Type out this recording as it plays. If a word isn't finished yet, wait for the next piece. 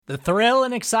The thrill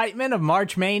and excitement of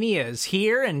March Mania is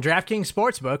here, and DraftKings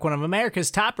Sportsbook, one of America's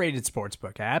top-rated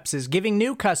sportsbook apps, is giving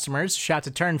new customers a shot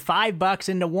to turn $5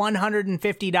 into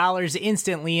 $150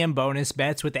 instantly in bonus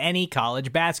bets with any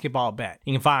college basketball bet.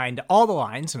 You can find all the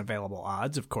lines and available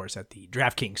odds, of course, at the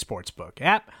DraftKings Sportsbook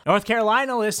app. North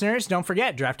Carolina listeners, don't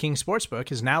forget, DraftKings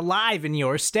Sportsbook is now live in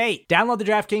your state. Download the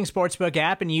DraftKings Sportsbook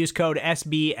app and use code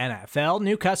SBNFL.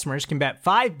 New customers can bet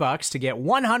 $5 to get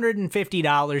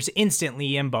 $150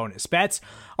 instantly in bonus bets,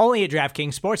 only at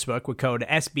DraftKings Sportsbook with code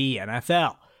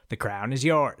SBNFL. The crown is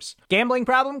yours. Gambling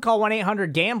problem? Call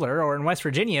 1-800-GAMBLER, or in West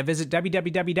Virginia, visit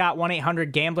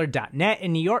www.1800gambler.net.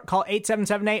 In New York, call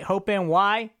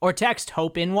 877-8-HOPE-NY or text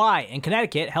HOPE-NY. In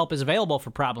Connecticut, help is available for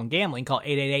problem gambling. Call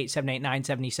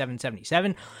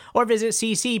 888-789-7777 or visit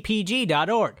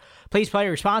ccpg.org. Please play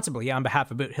responsibly on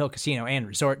behalf of Boot Hill Casino and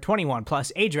Resort. 21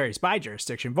 plus, age varies by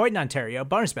jurisdiction. Void in Ontario.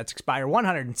 Bonus bets expire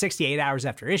 168 hours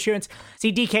after issuance.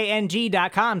 See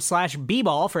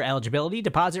dkng.com/bball for eligibility,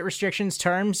 deposit restrictions,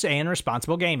 terms, and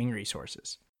responsible gaming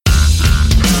resources.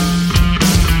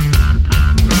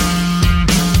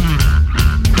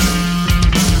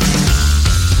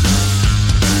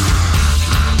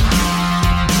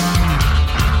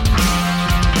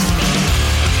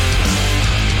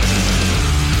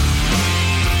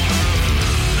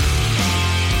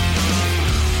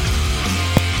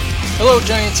 Hello,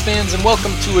 Giants fans, and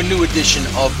welcome to a new edition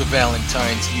of the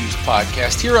Valentine's Views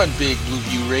podcast here on Big Blue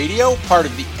View Radio, part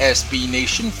of the SB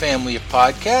Nation family of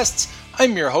podcasts.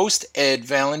 I'm your host, Ed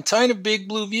Valentine of Big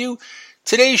Blue View.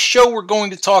 Today's show, we're going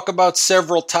to talk about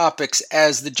several topics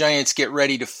as the Giants get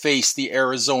ready to face the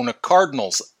Arizona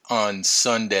Cardinals on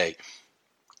Sunday.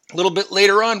 A little bit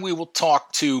later on, we will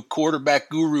talk to quarterback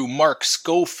guru Mark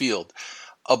Schofield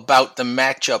about the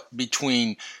matchup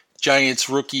between Giants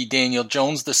rookie Daniel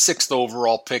Jones, the 6th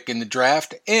overall pick in the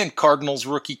draft, and Cardinals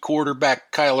rookie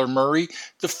quarterback Kyler Murray,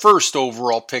 the 1st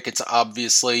overall pick. It's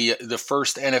obviously the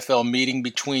first NFL meeting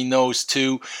between those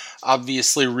two.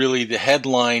 Obviously, really the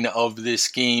headline of this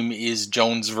game is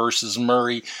Jones versus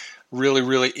Murray. Really,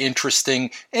 really interesting,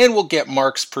 and we'll get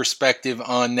Mark's perspective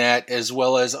on that, as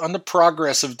well as on the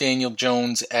progress of Daniel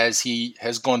Jones as he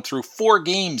has gone through 4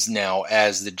 games now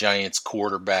as the Giants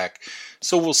quarterback.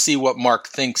 So we'll see what Mark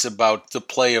thinks about the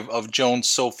play of Jones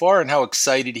so far and how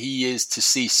excited he is to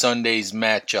see Sunday's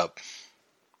matchup.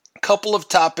 A couple of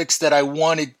topics that I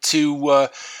wanted to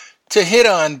hit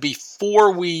on before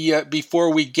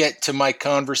we get to my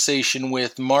conversation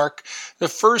with Mark. The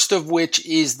first of which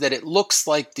is that it looks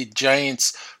like the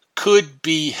Giants could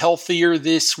be healthier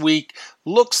this week.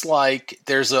 Looks like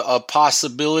there's a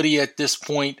possibility at this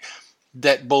point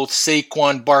that both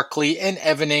Saquon Barkley and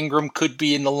Evan Engram could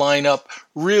be in the lineup.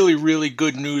 Really, really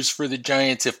good news for the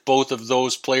Giants if both of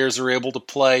those players are able to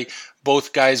play.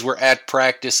 Both guys were at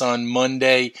practice on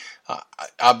Monday.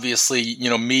 Obviously,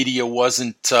 media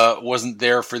wasn't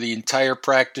there for the entire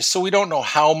practice, so we don't know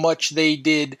how much they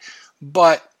did,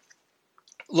 but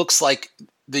looks like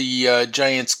the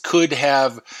Giants could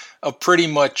have a pretty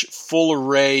much full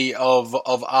array of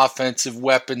offensive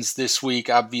weapons this week,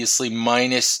 obviously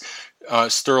minus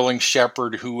Sterling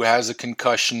Shepard, who has a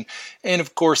concussion, and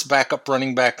of course backup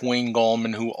running back Wayne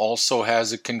Gallman, who also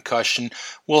has a concussion.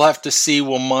 We'll have to see.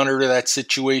 We'll monitor that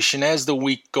situation as the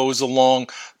week goes along,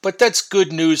 but that's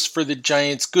good news for the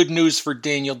Giants. Good news for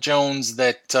Daniel Jones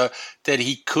that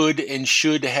he could and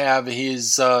should have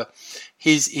his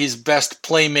best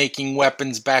playmaking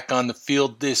weapons back on the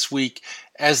field this week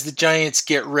as the Giants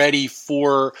get ready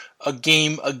for a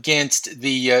game against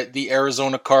the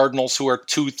Arizona Cardinals, who are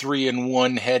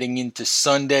 2-3-1 heading into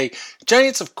Sunday.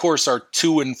 Giants, of course, are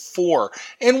 2-4.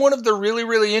 And one of the really,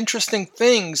 really interesting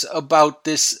things about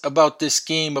this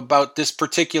game, about this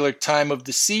particular time of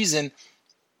the season,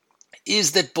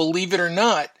 is that, believe it or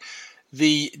not,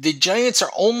 the Giants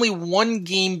are only 1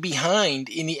 game behind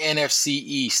in the NFC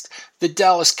East. The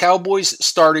Dallas Cowboys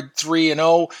started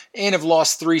 3-0 and have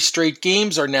lost 3 straight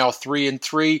games, are now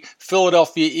 3-3.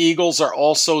 Philadelphia Eagles are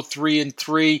also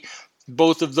 3-3.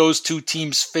 Both of those 2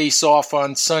 teams face off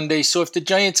on Sunday. So if the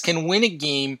Giants can win a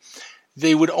game,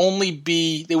 they would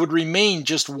remain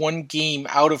just 1 game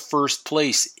out of first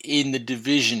place in the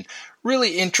division.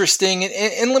 Really interesting,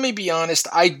 and let me be honest,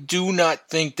 I do not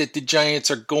think that the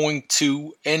Giants are going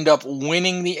to end up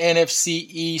winning the NFC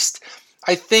East.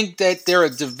 I think that they're a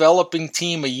developing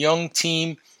team, a young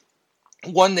team,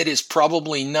 one that is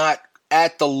probably not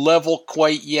at the level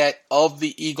quite yet of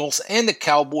the Eagles and the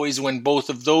Cowboys when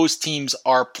both of those teams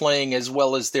are playing as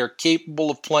well as they're capable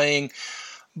of playing.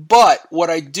 But what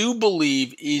I do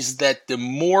believe is that the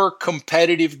more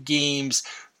competitive games,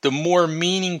 the more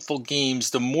meaningful games,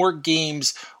 the more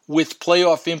games with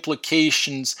playoff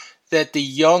implications that the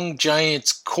young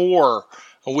Giants core,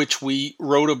 which we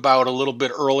wrote about a little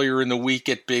bit earlier in the week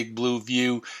at Big Blue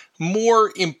View,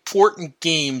 more important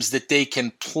games that they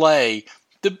can play,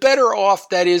 the better off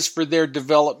that is for their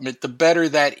development, the better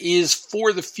that is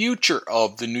for the future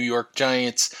of the New York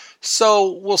Giants.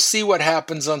 So we'll see what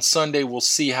happens on Sunday. We'll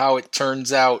see how it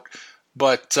turns out.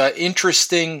 But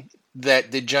interesting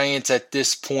that the Giants at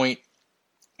this point,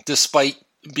 despite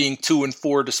being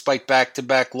 2-4, despite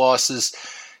back-to-back losses,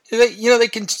 they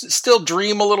can still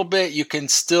dream a little bit. You can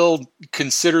still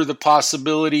consider the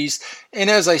possibilities. And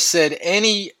as I said,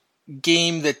 any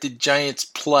game that the Giants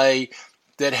play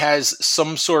that has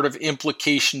some sort of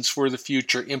implications for the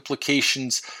future,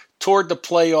 implications toward the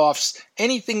playoffs,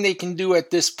 anything they can do at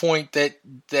this point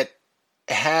that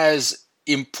has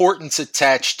importance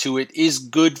attached to it is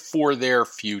good for their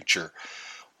future.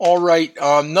 All right,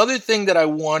 another thing that I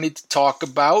wanted to talk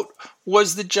about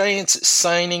was the Giants'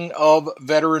 signing of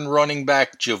veteran running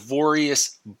back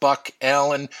Javorius Buck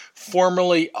Allen,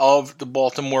 formerly of the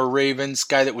Baltimore Ravens,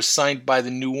 guy that was signed by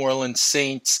the New Orleans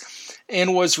Saints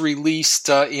and was released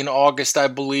in August, I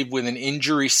believe, with an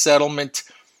injury settlement.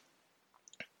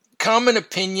 Common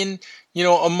opinion,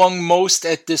 among most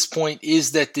at this point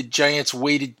is that the Giants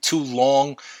waited too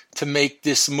long to make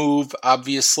this move.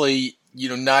 Obviously,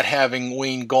 not having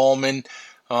Wayne Gallman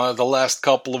the last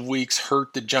couple of weeks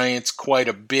hurt the Giants quite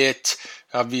a bit.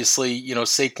 Obviously,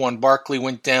 Saquon Barkley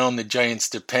went down. The Giants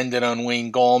depended on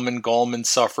Wayne Gallman. Gallman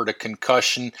suffered a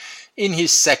concussion in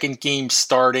his second game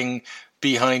starting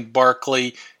behind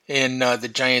Barkley. And the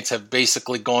Giants have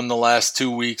basically gone the last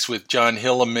 2 weeks with John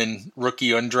Hilliman, rookie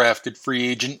undrafted free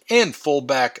agent, and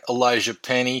fullback Elijah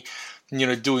Penny,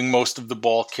 doing most of the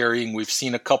ball carrying. We've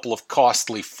seen a couple of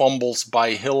costly fumbles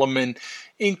by Hilliman,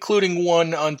 including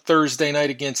one on Thursday night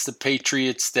against the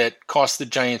Patriots that cost the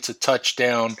Giants a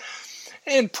touchdown,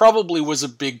 and probably was a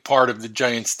big part of the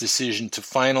Giants' decision to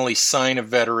finally sign a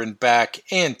veteran back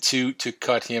and to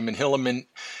cut him. And Hilliman,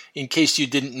 in case you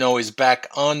didn't know, is back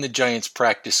on the Giants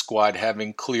practice squad,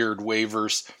 having cleared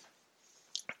waivers.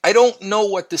 I don't know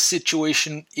what the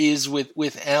situation is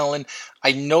with Allen.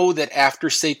 I know that after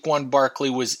Saquon Barkley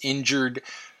was injured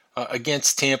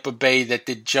against Tampa Bay, that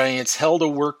the Giants held a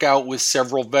workout with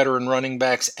several veteran running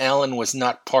backs. Allen was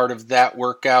not part of that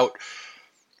workout.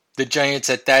 The Giants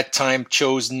at that time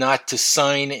chose not to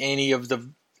sign any of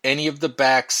the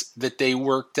backs that they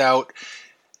worked out.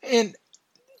 And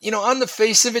on the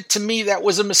face of it, to me, that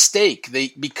was a mistake.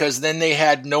 Because then they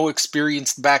had no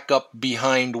experienced backup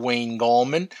behind Wayne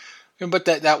Gallman. But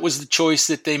that was the choice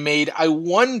that they made. I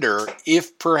wonder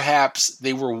if perhaps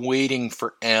they were waiting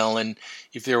for Allen,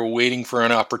 if they were waiting for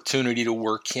an opportunity to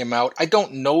work him out. I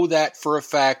don't know that for a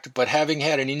fact, but having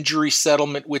had an injury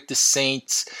settlement with the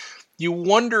Saints, you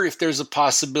wonder if there's a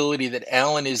possibility that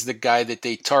Allen is the guy that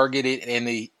they targeted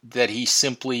and that he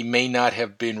simply may not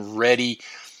have been ready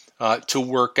to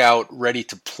work out, ready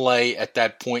to play at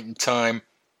that point in time.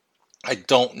 I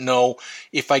don't know.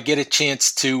 If I get a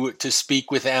chance to speak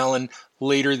with Allen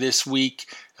later this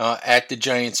week at the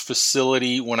Giants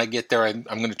facility, when I get there, I'm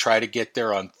going to try to get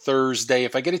there on Thursday.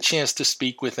 If I get a chance to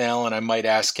speak with Allen, I might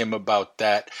ask him about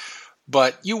that.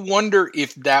 But you wonder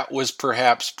if that was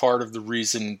perhaps part of the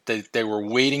reason that they were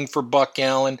waiting for Buck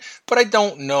Allen. But I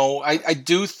don't know. I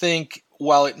do think,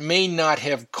 while it may not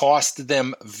have cost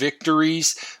them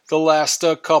victories the last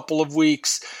couple of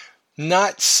weeks,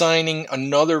 not signing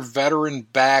another veteran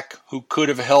back who could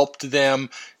have helped them,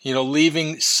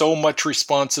 leaving so much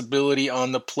responsibility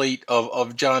on the plate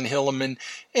of John Hilliman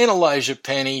and Elijah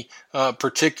Penny,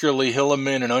 particularly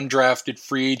Hilliman, an undrafted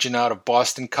free agent out of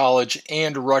Boston College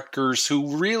and Rutgers,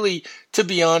 who really, to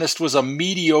be honest, was a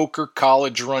mediocre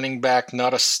college running back,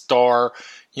 not a star,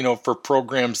 for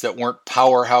programs that weren't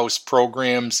powerhouse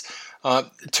programs.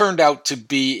 It turned out to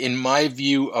be, in my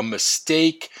view, a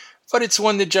mistake. But it's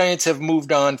one the Giants have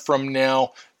moved on from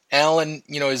now. Allen,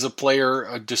 is a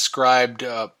player described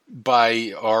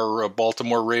by our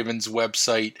Baltimore Ravens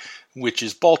website, which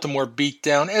is Baltimore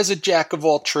Beatdown, as a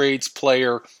jack-of-all-trades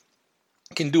player.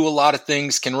 Can do a lot of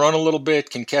things, can run a little bit,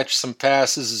 can catch some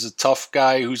passes, is a tough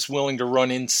guy who's willing to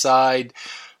run inside,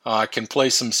 can play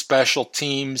some special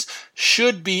teams,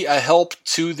 should be a help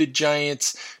to the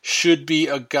Giants, should be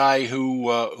a guy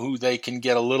who they can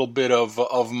get a little bit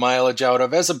of mileage out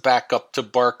of as a backup to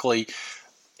Barkley.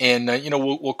 And,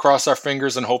 we'll cross our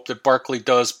fingers and hope that Barkley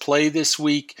does play this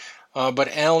week.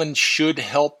 But Allen should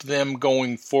help them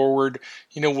going forward.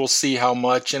 We'll see how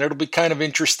much. And it'll be kind of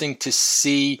interesting to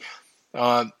see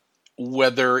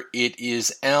whether it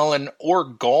is Allen or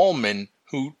Gallman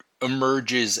who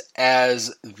emerges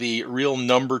as the real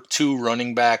number 2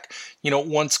 running back,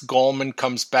 once Gallman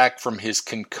comes back from his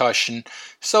concussion.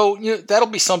 So, that'll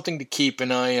be something to keep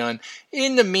an eye on.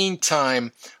 In the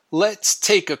meantime, let's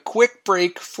take a quick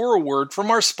break for a word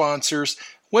from our sponsors.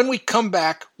 When we come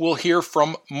back, we'll hear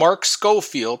from Mark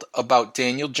Schofield about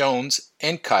Daniel Jones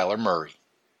and Kyler Murray.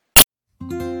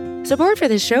 Support for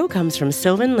this show comes from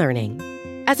Sylvan Learning.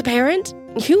 As a parent,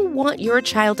 you want your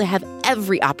child to have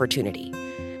every opportunity,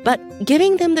 but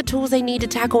giving them the tools they need to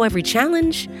tackle every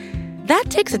challenge, that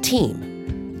takes a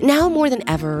team. Now more than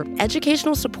ever,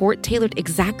 educational support tailored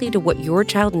exactly to what your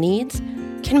child needs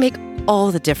can make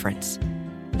all the difference.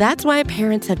 That's why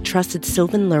parents have trusted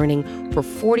Sylvan Learning for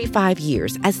 45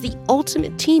 years as the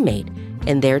ultimate teammate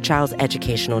in their child's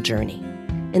educational journey,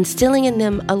 instilling in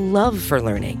them a love for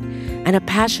learning and a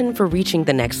passion for reaching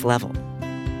the next level.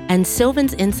 And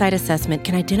Sylvan's Insight Assessment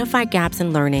can identify gaps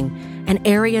in learning and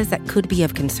areas that could be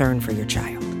of concern for your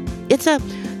child. It's a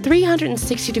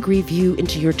 360-degree view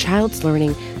into your child's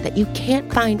learning that you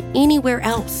can't find anywhere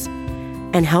else,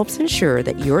 and helps ensure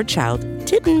that your child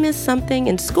didn't miss something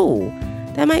in school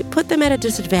that might put them at a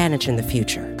disadvantage in the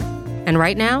future. And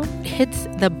right now, it's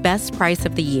the best price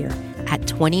of the year at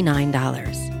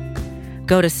 $29.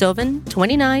 Go to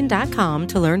sylvan29.com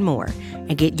to learn more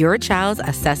and get your child's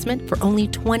assessment for only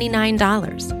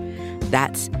 $29.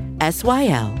 That's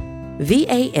SYLVAN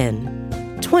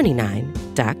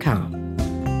 29.com.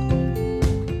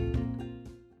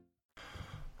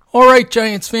 All right,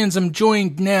 Giants fans, I'm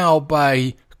joined now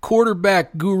by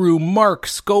quarterback guru Mark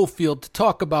Schofield to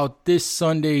talk about this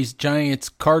Sunday's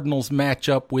Giants-Cardinals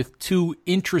matchup with two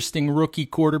interesting rookie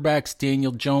quarterbacks,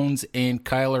 Daniel Jones and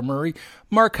Kyler Murray.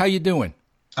 Mark, how you doing?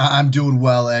 I'm doing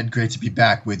well, Ed. Great to be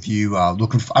back with you. I'm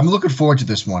looking forward to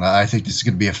this one. I think this is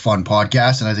going to be a fun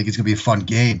podcast, and I think it's going to be a fun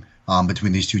game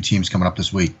between these two teams coming up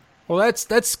this week. Well,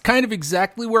 that's kind of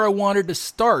exactly where I wanted to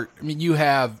start. I mean, you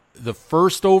have the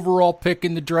first overall pick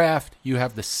in the draft. You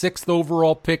have the 6th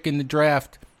overall pick in the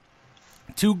draft.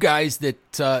 Two guys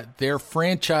that their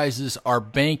franchises are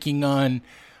banking on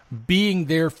being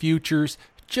their futures.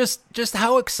 Just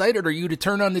how excited are you to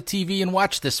turn on the TV and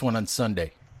watch this one on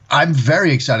Sunday? I'm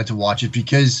very excited to watch it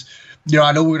because,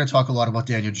 I know we're going to talk a lot about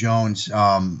Daniel Jones,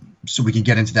 so we can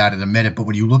get into that in a minute. But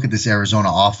when you look at this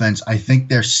Arizona offense, I think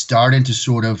they're starting to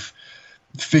sort of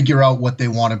figure out what they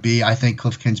want to be. I think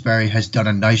Cliff Kingsbury has done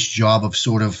a nice job of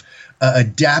sort of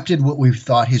adapted what we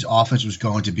thought his offense was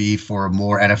going to be for a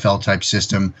more NFL-type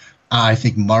system. I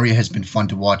think Murray has been fun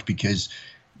to watch because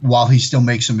while he still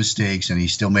makes some mistakes and he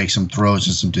still makes some throws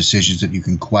and some decisions that you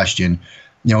can question,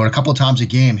 a couple of times a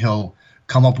game he'll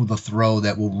come up with a throw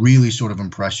that will really sort of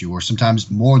impress you, or sometimes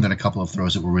more than a couple of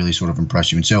throws that will really sort of impress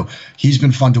you. And so he's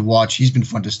been fun to watch. He's been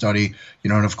fun to study.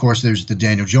 And of course there's the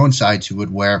Daniel Jones side to it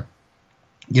where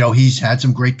he's had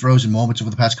some great throws and moments over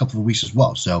the past couple of weeks as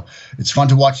well. So it's fun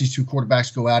to watch these two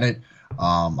quarterbacks go at it.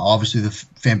 Obviously, the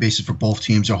fan bases for both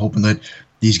teams are hoping that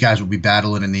these guys will be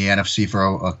battling in the NFC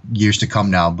for years to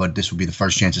come now, but this will be the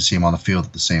first chance to see them on the field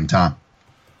at the same time.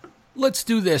 Let's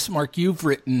do this, Mark. You've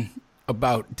written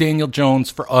about Daniel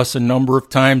Jones for us a number of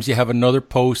times. You have another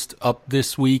post up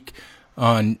this week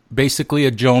on basically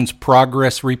a Jones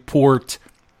progress report.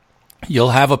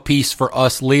 You'll have a piece for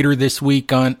us later this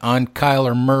week on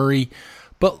Kyler Murray.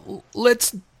 But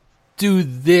let's do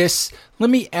this. Let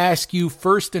me ask you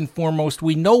first and foremost,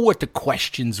 we know what the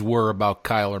questions were about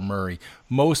Kyler Murray.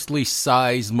 Mostly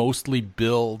size, mostly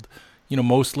build,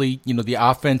 mostly, the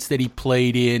offense that he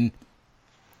played in.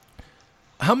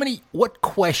 What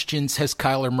questions has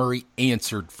Kyler Murray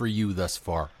answered for you thus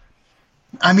far?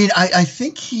 I mean, I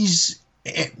think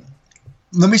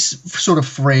let me sort of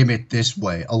frame it this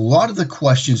way. A lot of the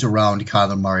questions around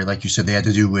Kyler Murray, like you said, they had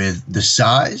to do with the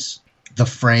size, the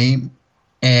frame,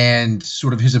 and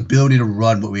sort of his ability to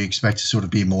run what we expect to sort of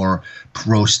be more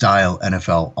pro-style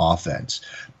NFL offense.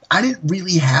 I didn't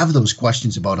really have those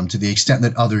questions about him to the extent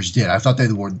that others did. I thought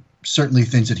they were certainly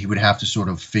things that he would have to sort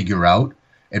of figure out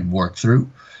and work through.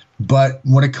 But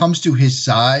when it comes to his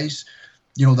size,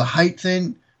 the height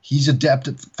thing, he's adept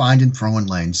at finding throwing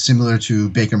lanes, similar to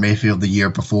Baker Mayfield the year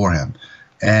before him.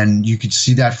 And you could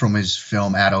see that from his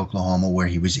film at Oklahoma, where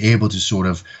he was able to sort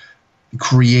of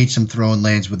create some throwing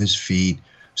lanes with his feet.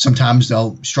 Sometimes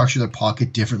they'll structure their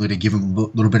pocket differently to give him a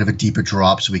little bit of a deeper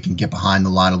drop so he can get behind the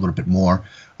line a little bit more.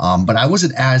 But I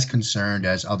wasn't as concerned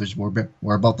as others were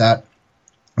about that.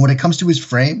 When it comes to his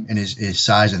frame and his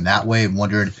size in that way, I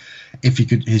wondered if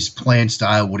his playing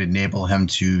style would enable him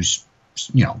to,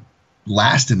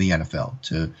 last in the NFL,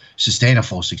 to sustain a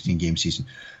full 16-game season.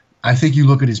 I think you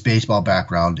look at his baseball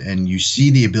background and you see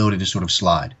the ability to sort of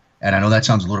slide. And I know that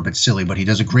sounds a little bit silly, but he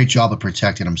does a great job of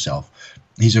protecting himself.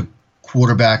 He's a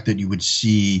quarterback that you would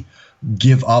see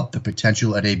give up the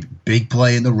potential at a big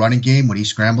play in the running game when he's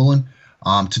scrambling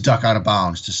to duck out of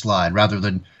bounds, to slide, rather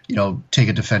than, take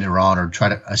a defender on or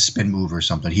try a spin move or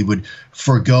something. He would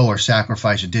forego or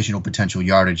sacrifice additional potential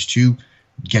yardage to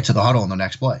get to the huddle on the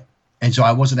next play. And so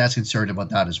I wasn't as concerned about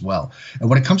that as well. And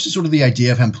when it comes to sort of the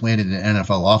idea of him playing in an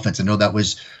NFL offense, I know that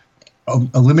was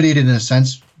eliminated in a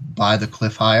sense by the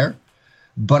Cliff hire,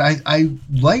 but I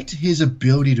liked his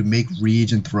ability to make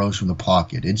reads and throws from the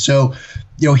pocket. And so,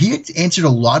 he had answered a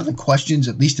lot of the questions,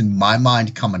 at least in my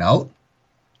mind, coming out.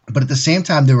 But at the same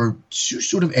time, there were two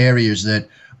sort of areas that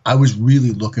I was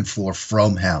really looking for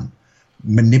from him.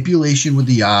 Manipulation with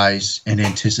the eyes and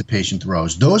anticipation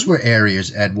throws. Those were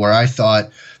areas, Ed, where I thought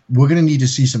we're going to need to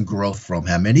see some growth from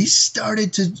him. And he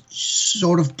started to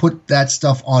sort of put that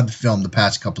stuff on film the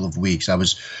past couple of weeks. I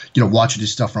was, watching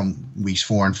his stuff from weeks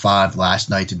 4 and 5 last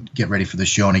night to get ready for the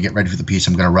show and to get ready for the piece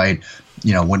I'm going to write.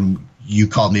 When you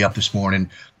called me up this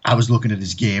morning, I was looking at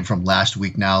his game from last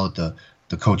week now that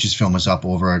the coach's film is up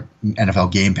over at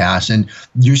NFL Game Pass, and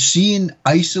you're seeing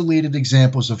isolated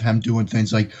examples of him doing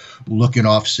things like looking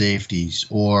off safeties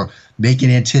or making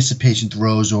anticipation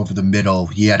throws over the middle.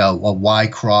 He had a Y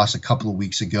cross a couple of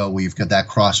weeks ago where you've got that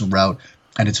crossing route,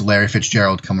 and it's Larry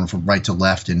Fitzgerald coming from right to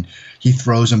left, and he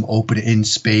throws him open in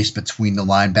space between the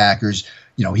linebackers.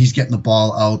 He's getting the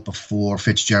ball out before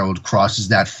Fitzgerald crosses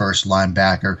that first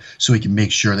linebacker so he can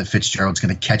make sure that Fitzgerald's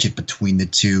going to catch it between the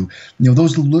two.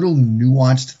 Those little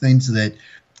nuanced things that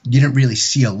you didn't really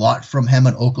see a lot from him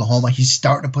in Oklahoma. He's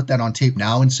starting to put that on tape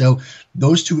now. And so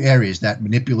those two areas, that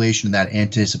manipulation and that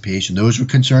anticipation, those were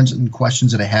concerns and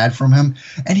questions that I had from him.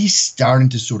 And he's starting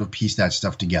to sort of piece that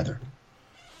stuff together.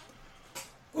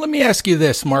 Let me ask you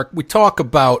this, Mark. We talk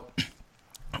about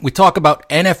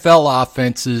NFL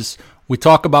offenses. We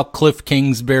talk about Cliff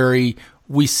Kingsbury.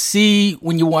 We see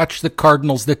when you watch the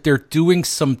Cardinals that they're doing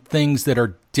some things that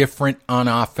are different on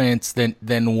offense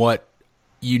than what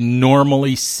you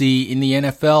normally see in the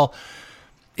NFL.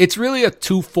 It's really a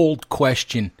twofold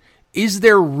question. Is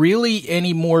there really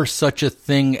any more such a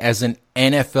thing as an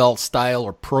NFL style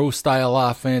or pro style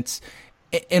offense?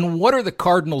 And what are the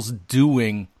Cardinals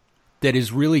doing that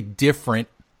is really different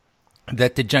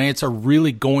that the Giants are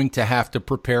really going to have to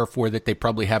prepare for that they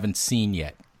probably haven't seen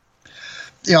yet?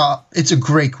 Yeah, it's a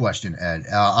great question, Ed.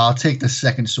 I'll take the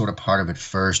second sort of part of it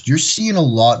first. You're seeing a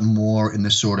lot more in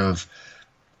the sort of,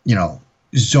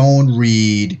 zone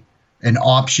read, an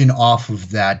option off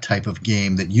of that type of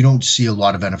game that you don't see a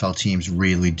lot of NFL teams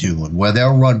really doing, where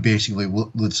they'll run basically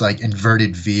what's like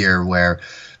inverted veer, where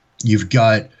you've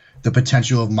got the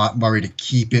potential of Murray to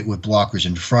keep it with blockers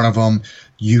in front of him.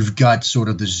 You've got sort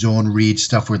of the zone read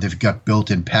stuff where they've got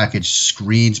built-in package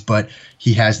screens, but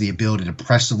he has the ability to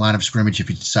press the line of scrimmage if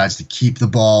he decides to keep the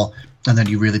ball. And then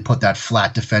you really put that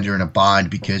flat defender in a bind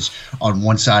because on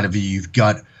one side of you, you've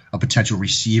got a potential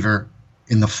receiver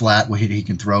in the flat where he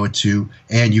can throw it to,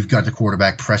 and you've got the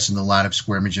quarterback pressing the line of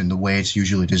scrimmage in the way it's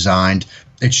usually designed.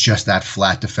 It's just that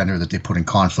flat defender that they put in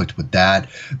conflict with that.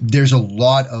 There's a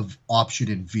lot of option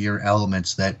and veer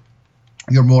elements that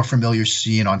you're more familiar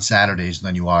seeing on Saturdays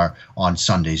than you are on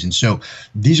Sundays. And so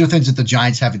these are things that the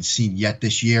Giants haven't seen yet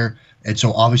this year. And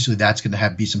so obviously that's going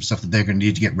to be some stuff that they're going to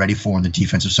need to get ready for on the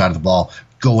defensive side of the ball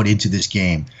going into this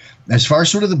game. As far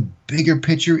as sort of the bigger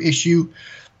picture issue,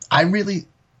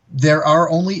 there are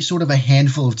only sort of a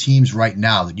handful of teams right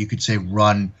now that you could say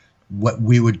run what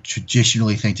we would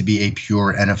traditionally think to be a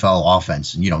pure NFL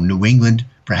offense. New England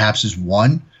perhaps is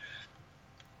one.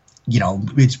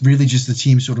 It's really just the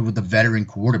team sort of with the veteran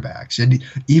quarterbacks. And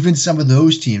even some of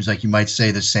those teams, like you might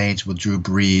say the Saints with Drew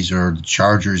Brees or the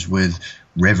Chargers with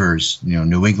Rivers,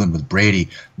 New England with Brady,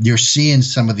 you're seeing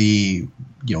some of the,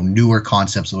 newer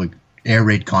concepts, like air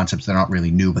raid concepts that aren't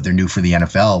really new, but they're new for the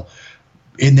NFL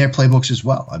in their playbooks as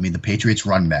well. I mean, the Patriots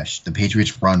run mesh. The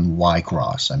Patriots run Y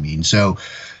cross. So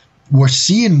we're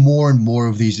seeing more and more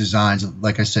of these designs,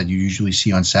 like I said, you usually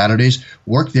see on Saturdays,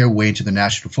 work their way into the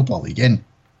National Football League. And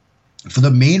for the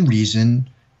main reason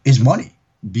is money,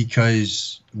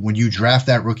 because when you draft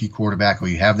that rookie quarterback or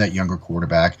you have that younger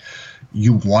quarterback,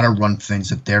 you want to run things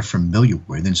that they're familiar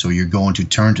with. And so you're going to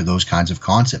turn to those kinds of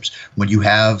concepts. When you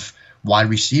have wide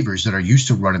receivers that are used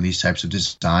to running these types of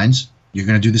designs, you're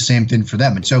going to do the same thing for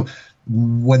them. And so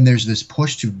when there's this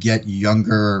push to get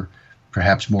younger,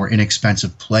 perhaps more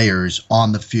inexpensive players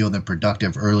on the field and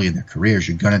productive early in their careers,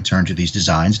 you're going to turn to these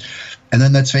designs. And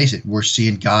then let's face it, we're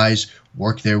seeing guys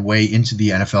work their way into the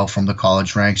NFL from the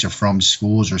college ranks or from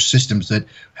schools or systems that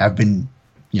have been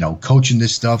coaching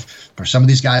this stuff. For some of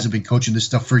these guys have been coaching this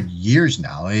stuff for years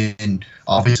now. And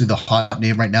obviously the hot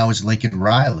name right now is Lincoln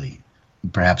Riley,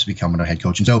 perhaps becoming a head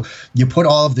coach. And so you put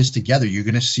all of this together, you're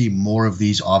going to see more of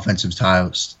these offensive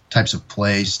types of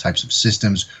plays, types of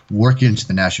systems work into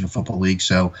the National Football League.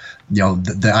 So,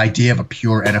 the idea of a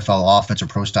pure NFL offense or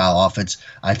pro-style offense,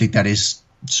 I think that is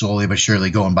slowly but surely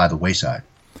going by the wayside.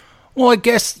 Well, I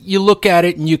guess you look at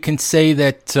it and you can say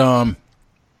that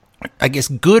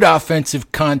good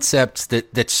offensive concepts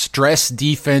that stress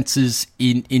defenses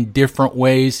in different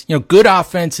ways. Good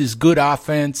offense is good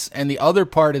offense, and the other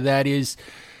part of that is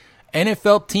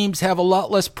NFL teams have a lot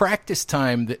less practice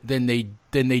time than they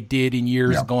did in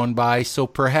years gone by. So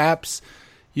perhaps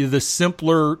the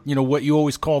simpler, what you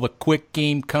always call the quick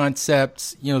game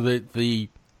concepts,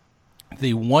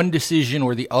 the one decision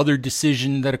or the other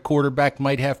decision that a quarterback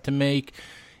might have to make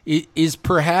is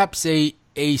perhaps a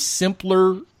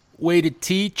simpler way to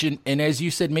teach, and as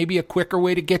you said, maybe a quicker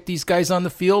way to get these guys on the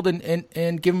field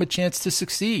and give them a chance to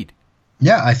succeed.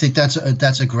 Yeah, I think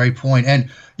that's a great point. And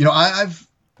I've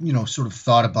sort of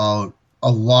thought about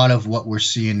a lot of what we're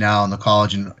seeing now in the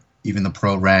college and even the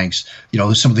pro ranks.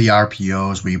 Some of the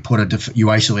RPOs where you put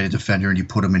you isolate a defender and you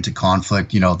put them into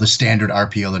conflict. The standard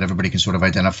RPO that everybody can sort of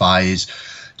identify is,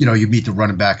 you meet the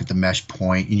running back at the mesh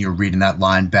point and you're reading that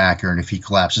linebacker, and if he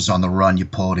collapses on the run, you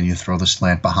pull it and you throw the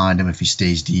slant behind him. If he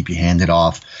stays deep, you hand it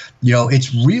off.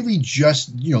 It's really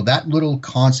just, that little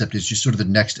concept is just sort of the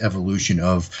next evolution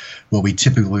of what we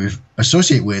typically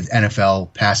associate with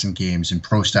NFL passing games and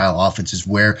pro-style offenses,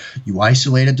 where you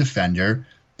isolate a defender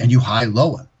and you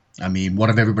high-low him. I mean, one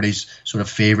of everybody's sort of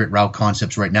favorite route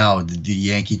concepts right now, the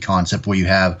Yankee concept, where you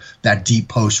have that deep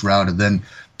post route and then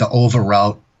the over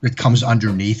route that comes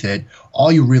underneath it.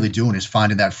 All you're really doing is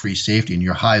finding that free safety, and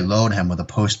you're high-loading him with a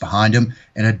post behind him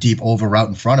and a deep over route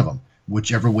in front of him.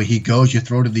 Whichever way he goes, you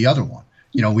throw to the other one.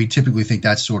 We typically think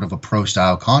that's sort of a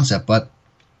pro-style concept, but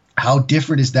how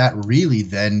different is that really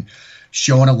than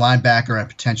showing a linebacker a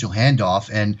potential handoff,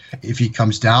 and if he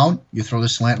comes down, you throw the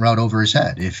slant route over his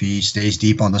head. If he stays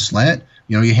deep on the slant,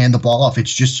 you hand the ball off.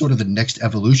 It's just sort of the next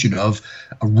evolution of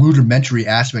a rudimentary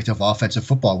aspect of offensive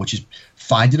football, which is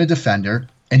finding a defender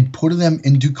and putting them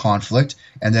into conflict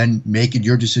and then making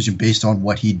your decision based on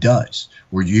what he does.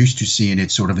 We're used to seeing it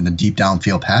sort of in the deep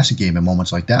downfield passing game in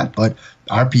moments like that, but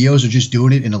RPOs are just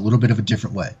doing it in a little bit of a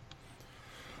different way.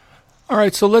 All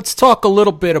right, so let's talk a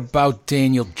little bit about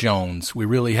Daniel Jones. We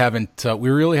really haven't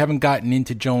gotten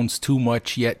into Jones too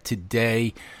much yet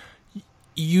today.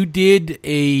 You did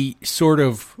a sort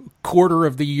of quarter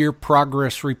of the year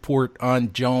progress report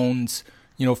on Jones,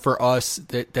 for us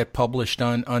that published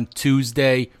on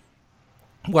Tuesday.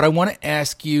 What I want to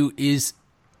ask you is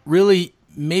really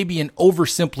maybe an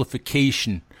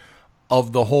oversimplification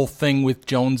of the whole thing with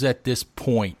Jones at this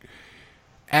point.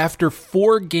 After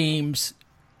 4 games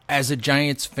as a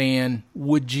Giants fan,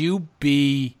 would you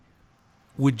be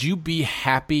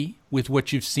happy with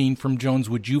what you've seen from Jones?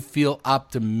 Would you feel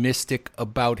optimistic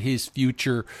about his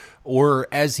future? Or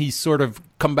as he's sort of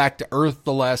come back to earth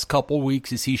the last couple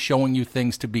weeks, is he showing you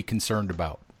things to be concerned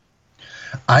about?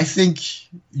 I think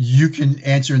you can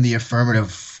answer in the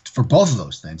affirmative for both of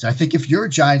those things. I think if you're a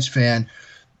Giants fan,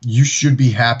 you should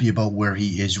be happy about where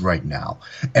he is right now.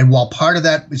 And while part of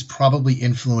that is probably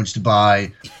influenced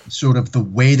by sort of the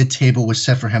way the table was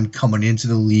set for him coming into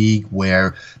the league,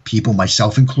 where people,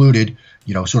 myself included,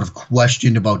 sort of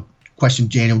questioned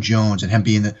Daniel Jones and him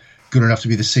being good enough to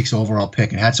be the 6th overall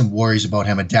pick, and had some worries about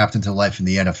him adapting to life in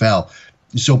the NFL.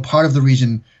 So part of the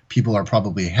reason people are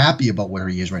probably happy about where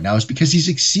he is right now is because he's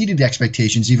exceeded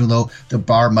expectations, even though the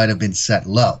bar might have been set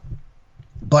low.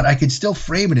 But I could still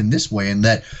frame it in this way, in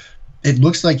that it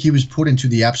looks like he was put into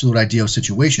the absolute ideal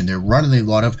situation. They're running a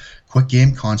lot of quick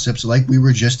game concepts like we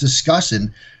were just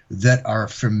discussing that are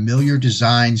familiar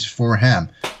designs for him.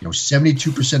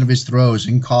 72% of his throws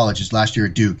in college, his last year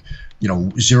at Duke,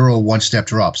 0 one-step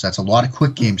drops. That's a lot of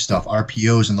quick game stuff,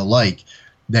 RPOs and the like,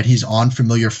 that he's on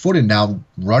familiar footing now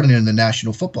running in the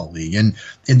National Football League. And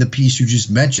in the piece you just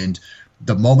mentioned,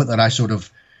 the moment that I sort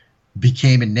of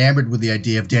became enamored with the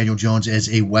idea of Daniel Jones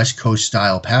as a West Coast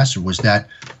style passer was that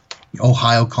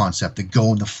Ohio concept, the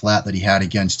go in the flat that he had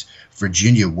against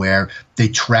Virginia, where they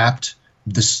trapped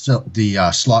the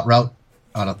slot route,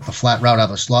 the flat route out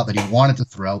of the slot that he wanted to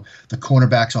throw. The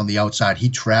cornerback's on the outside. He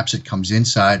traps it, comes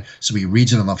inside, so he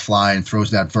reads it on the fly and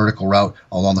throws that vertical route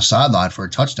along the sideline for a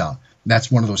touchdown.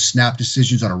 That's one of those snap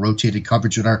decisions on a rotated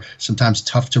coverage that are sometimes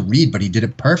tough to read, but he did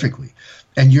it perfectly.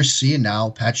 And you're seeing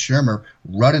now Pat Shurmur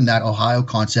running that Ohio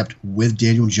concept with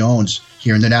Daniel Jones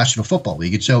here in the National Football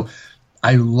League. And so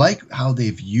I like how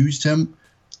they've used him,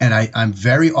 And I'm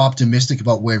very optimistic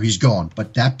about where he's going.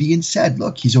 But that being said,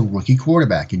 look, he's a rookie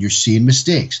quarterback, and you're seeing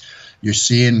mistakes. You're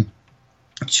seeing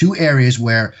two areas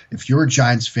where, if you're a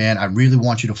Giants fan, I really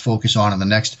want you to focus on in the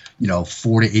next,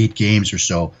 4 to 8 games or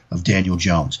so of Daniel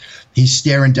Jones. He's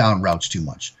staring down routes too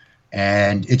much.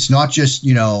 And it's not just,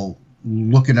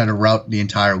 looking at a route the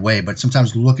entire way, but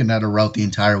sometimes looking at a route the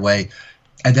entire way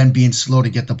and then being slow to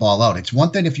get the ball out. It's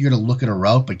one thing if you're going to look at a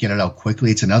route but get it out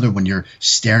quickly. It's another when you're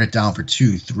staring it down for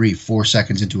 2, 3, 4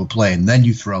 seconds into a play and then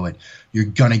you throw it. You're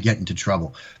going to get into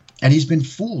trouble. And he's been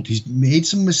fooled. He's made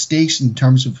some mistakes in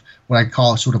terms of what I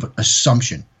call sort of an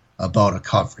assumption about a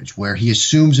coverage, where he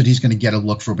assumes that he's going to get a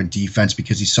look from a defense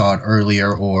because he saw it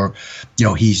earlier, or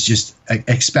he's just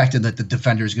expecting that the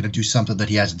defender is going to do something that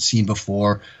he hasn't seen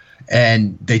before,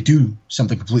 and they do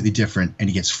something completely different, and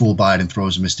he gets fooled by it and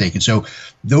throws a mistake. And so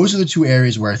those are the two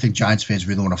areas where I think Giants fans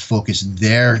really want to focus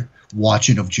their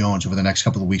watching of Jones over the next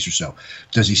couple of weeks or so.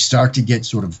 Does he start to get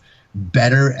sort of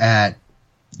better at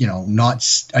not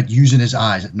at using his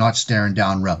eyes, at not staring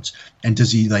down routes? And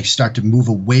does he start to move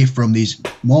away from these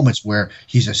moments where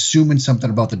he's assuming something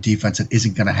about the defense that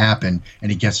isn't going to happen,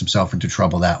 and he gets himself into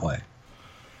trouble that way?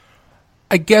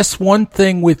 I guess one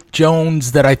thing with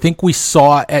Jones that I think we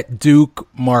saw at Duke,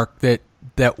 Mark,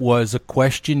 that was a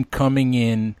question coming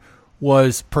in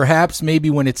was perhaps maybe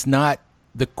when it's not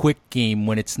the quick game,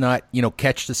 when it's not,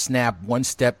 catch the snap, one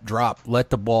step drop, let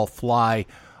the ball fly,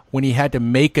 when he had to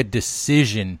make a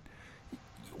decision.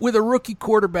 With a rookie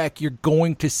quarterback, you're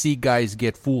going to see guys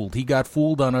get fooled. He got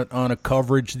fooled on a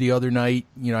coverage the other night,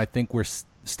 I think where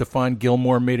Stephon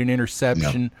Gilmore made an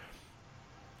interception. Yep.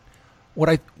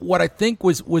 What I think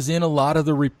was in a lot of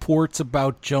the reports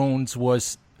about Jones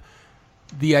was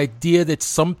the idea that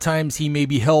sometimes he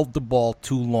maybe held the ball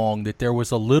too long, that there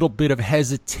was a little bit of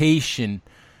hesitation,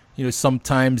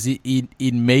 sometimes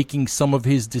in making some of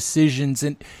his decisions.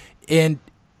 And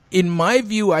in my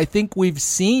view, I think we've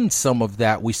seen some of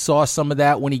that. We saw some of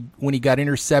that when he got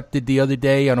intercepted the other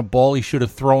day on a ball he should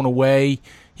have thrown away.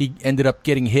 He ended up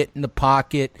getting hit in the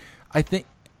pocket. I think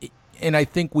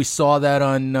we saw that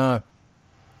on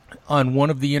one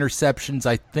of the interceptions.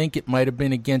 I think it might have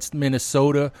been against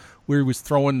Minnesota, where he was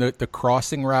throwing the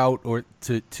crossing route or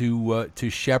to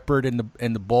Shepard,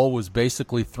 and the ball was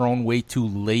basically thrown way too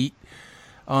late.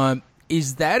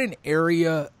 Is that an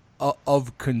area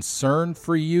of concern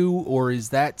for you, or is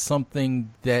that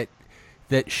something that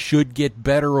should get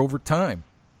better over time?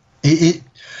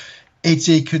 It's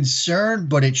a concern,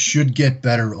 but it should get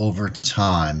better over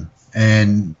time.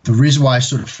 And the reason why I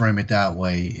sort of frame it that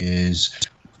way is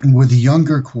with the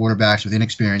younger quarterbacks, with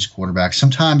inexperienced quarterbacks,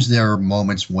 sometimes there are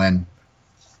moments when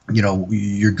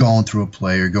you're going through a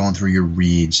play, you're going through your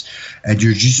reads, and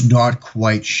you're just not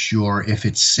quite sure if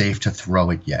it's safe to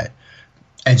throw it yet.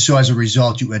 And so as a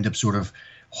result, you end up sort of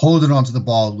holding onto the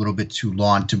ball a little bit too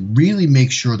long to really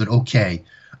make sure that, okay,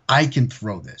 I can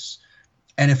throw this.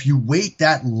 And if you wait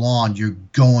that long, you're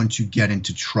going to get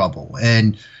into trouble.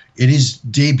 And in his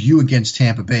debut against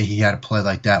Tampa Bay, he had a play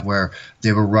like that where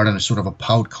they were running a sort of a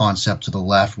pout concept to the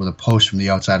left with a post from the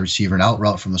outside receiver, an out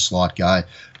route from the slot guy.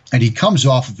 And he comes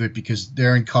off of it because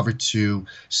they're in cover 2,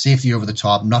 safety over the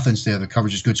top, nothing's there, the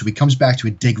coverage is good. So he comes back to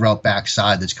a dig route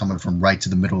backside that's coming from right to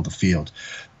the middle of the field.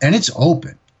 And it's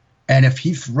open. And if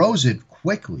he throws it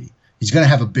quickly, he's going to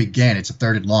have a big gain. It's a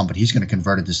 3rd and long, but he's going to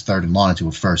convert it this 3rd and long into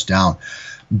a first down.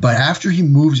 But after he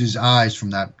moves his eyes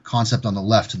from that concept on the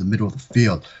left to the middle of the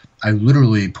field, I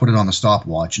literally put it on the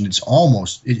stopwatch, and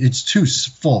it's 2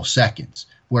 full seconds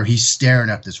where he's staring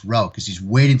at this route because he's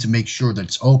waiting to make sure that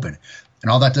it's open. And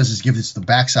all that does is give the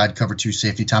backside cover 2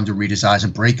 safety time to read his eyes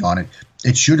and break on it.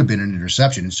 It should have been an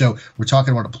interception. And so we're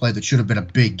talking about a play that should have been a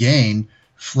big gain,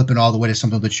 flipping all the way to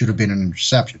something that should have been an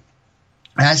interception.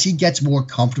 As he gets more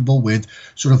comfortable with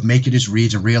sort of making his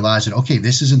reads and realizing, okay,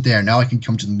 this isn't there. Now I can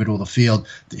come to the middle of the field.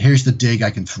 Here's the dig. I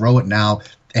can throw it now.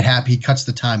 He cuts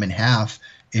the time in half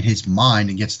in his mind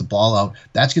and gets the ball out.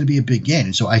 That's going to be a big gain.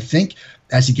 And so I think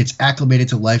as he gets acclimated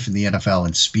to life in the NFL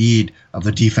and speed of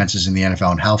the defenses in the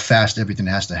NFL and how fast everything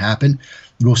has to happen,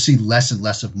 we'll see less and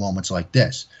less of moments like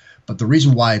this. But the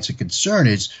reason why it's a concern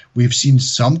is we've seen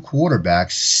some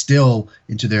quarterbacks still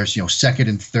into their 2nd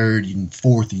and 3rd and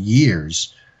 4th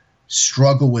years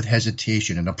struggle with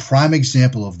hesitation. And a prime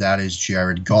example of that is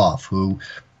Jared Goff, who,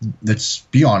 let's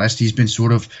be honest, he's been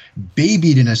sort of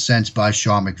babied in a sense by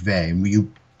Sean McVay. And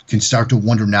you can start to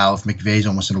wonder now if McVay's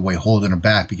almost in a way holding him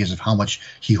back because of how much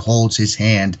he holds his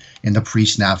hand in the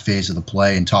pre-snap phase of the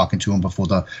play and talking to him before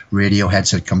the radio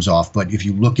headset comes off. But if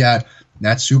you look at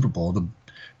that Super Bowl, the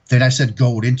thing I said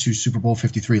going into Super Bowl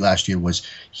 53 last year was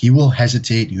he will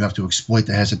hesitate. You have to exploit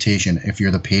the hesitation if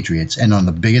you're the Patriots. And on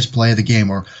the biggest play of the game,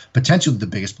 or potentially the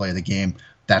biggest play of the game,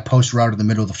 that post route in the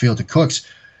middle of the field to Cooks,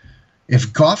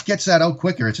 if Goff gets that out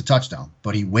quicker, it's a touchdown.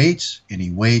 But he waits and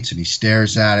he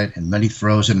stares at it, and then he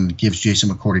throws it and gives Jason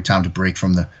McCourty time to break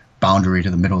from the boundary to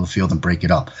the middle of the field and break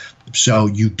it up. So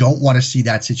you don't want to see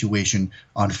that situation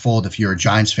unfold if you're a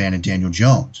Giants fan and Daniel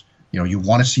Jones. You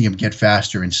want to see him get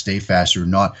faster and stay faster,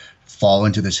 not fall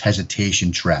into this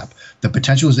hesitation trap. The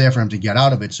potential is there for him to get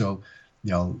out of it. So,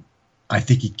 I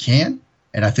think he can,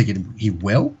 and I think he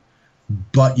will,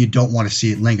 but you don't want to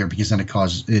see it linger because then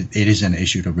it is an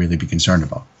issue to really be concerned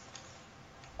about.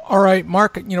 All right,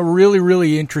 Mark, really,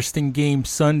 really interesting game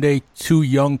Sunday. Two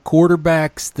young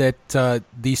quarterbacks that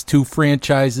these two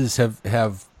franchises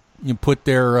have put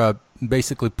their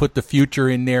basically put the future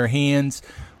in their hands.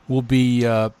 We'll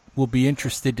be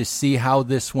interested to see how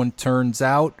this one turns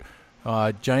out.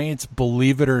 Giants,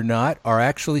 believe it or not, are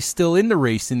actually still in the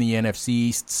race in the NFC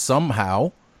East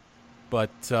somehow, but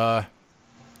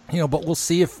but we'll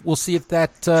see if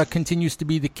that continues to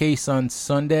be the case on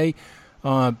Sunday.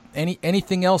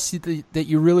 Anything else that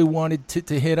you really wanted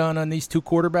to hit on these two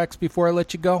quarterbacks before I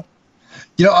let you go?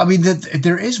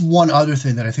 There is one other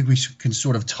thing that I think we can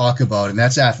sort of talk about, and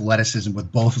that's athleticism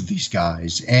with both of these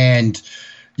guys. And,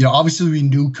 obviously we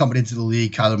knew coming into the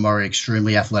league, Kyler Murray,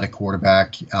 extremely athletic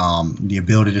quarterback, the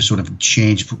ability to sort of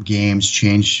change games,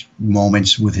 change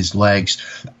moments with his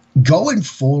legs. Going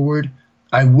forward,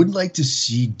 I would like to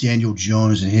see Daniel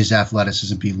Jones and his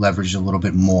athleticism be leveraged a little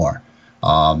bit more.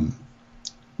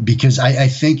 Because I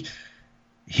think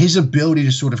his ability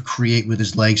to sort of create with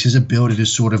his legs, his ability to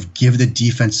sort of give the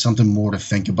defense something more to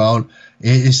think about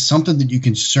is something that you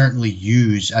can certainly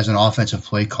use as an offensive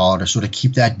play caller to sort of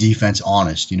keep that defense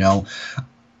honest.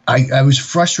 I was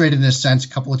frustrated in a sense a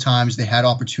couple of times. They had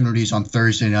opportunities on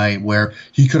Thursday night where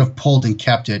he could have pulled and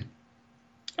kept it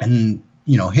and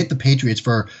hit the Patriots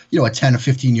for, a 10 or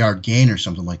 15-yard gain or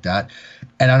something like that.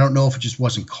 And I don't know if it just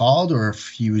wasn't called or if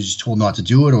he was told not to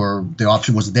do it or the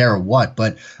option wasn't there or what.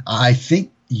 But I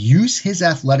think use his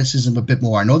athleticism a bit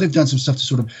more. I know they've done some stuff to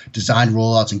sort of design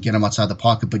rollouts and get him outside the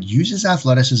pocket, but use his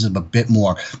athleticism a bit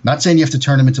more. I'm not saying you have to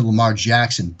turn him into Lamar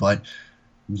Jackson, but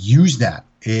use that.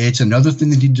 It's another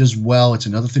thing that he does well. It's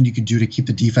another thing you can do to keep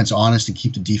the defense honest and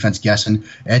keep the defense guessing.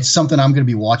 It's something I'm going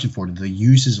to be watching for, to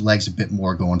use his legs a bit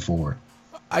more going forward.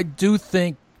 I do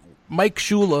think Mike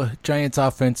Shula, Giants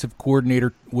offensive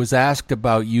coordinator, was asked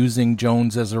about using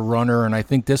Jones as a runner, and I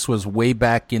think this was way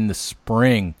back in the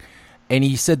spring. And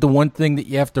he said the one thing that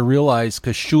you have to realize,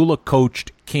 because Shula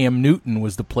coached Cam Newton,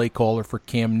 was the play caller for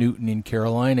Cam Newton in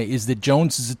Carolina, is that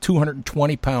Jones is a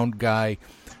 220-pound guy,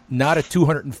 not a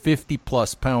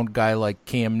 250-plus pound guy like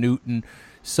Cam Newton.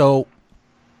 So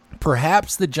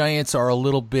perhaps the Giants are a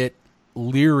little bit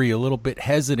leery, a little bit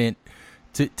hesitant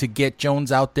to get Jones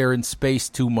out there in space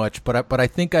too much. But I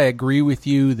think I agree with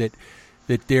you that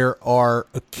there are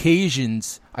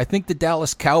occasions. I think the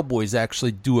Dallas Cowboys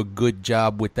actually do a good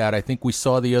job with that. I think we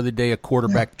saw the other day a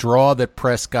quarterback draw that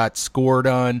Prescott scored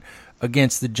on.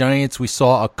 Against the Giants, we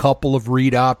saw a couple of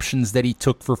read options that he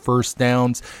took for first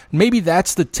downs. Maybe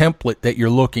that's the template that you're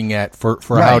looking at for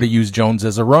right. How to use Jones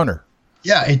as a runner.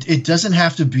 Yeah, it doesn't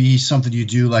have to be something you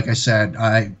do. Like I said,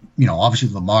 obviously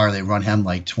Lamar, they run him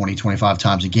like 20, 25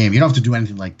 times a game. You don't have to do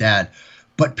anything like that.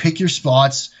 But pick your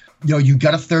spots. You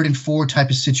got a 3rd and 4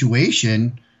 type of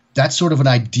situation. That's sort of an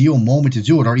ideal moment to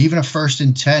do it. Or even a 1st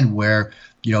and 10 where,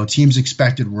 teams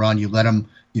expected run. You let them,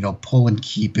 pull and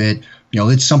keep it.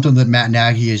 It's something that Matt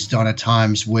Nagy has done at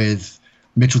times with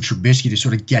Mitchell Trubisky to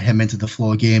sort of get him into the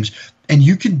flow of games. And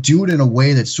you can do it in a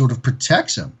way that sort of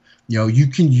protects him. You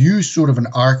can use sort of an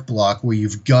arc block where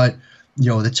you've got,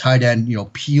 the tight end,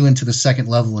 peel into the second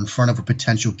level in front of a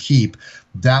potential keep.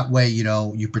 That way,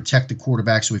 you protect the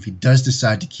quarterback. So if he does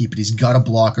decide to keep it, he's got a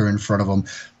blocker in front of him.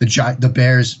 The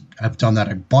Bears have done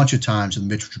that a bunch of times with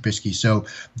Mitchell Trubisky. So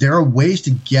there are ways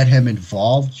to get him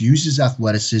involved, use his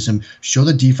athleticism, show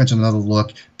the defense another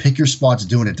look, pick your spots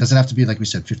doing it. It doesn't have to be, like we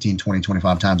said, 15, 20,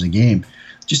 25 times a game.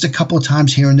 Just a couple of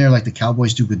times here and there like the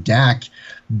Cowboys do with Dak,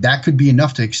 that could be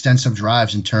enough to extend some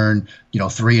drives and turn,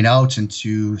 3 and outs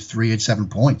into 3 and 7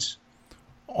 points.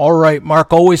 All right,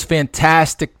 Mark, always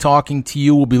fantastic talking to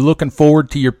you. We'll be looking forward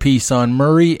to your piece on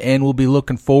Murray, and we'll be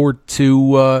looking forward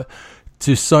to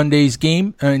Sunday's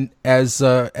game. And as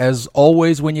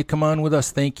always, when you come on with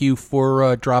us, thank you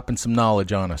for dropping some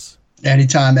knowledge on us.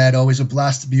 Anytime, Ed. Always a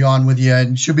blast to be on with you,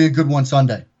 and it should be a good one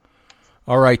Sunday.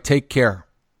 All right, take care.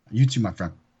 You too, my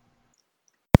friend.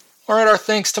 All right, our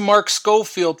thanks to Mark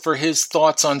Schofield for his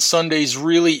thoughts on Sunday's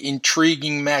really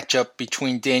intriguing matchup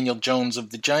between Daniel Jones of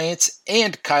the Giants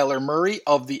and Kyler Murray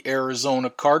of the Arizona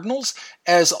Cardinals.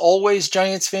 As always,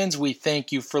 Giants fans, we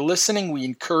thank you for listening. We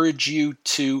encourage you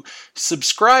to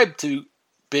subscribe to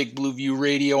Big Blue View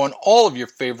Radio on all of your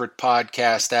favorite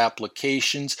podcast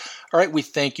applications. All right, we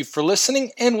thank you for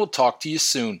listening, and we'll talk to you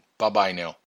soon. Bye-bye now.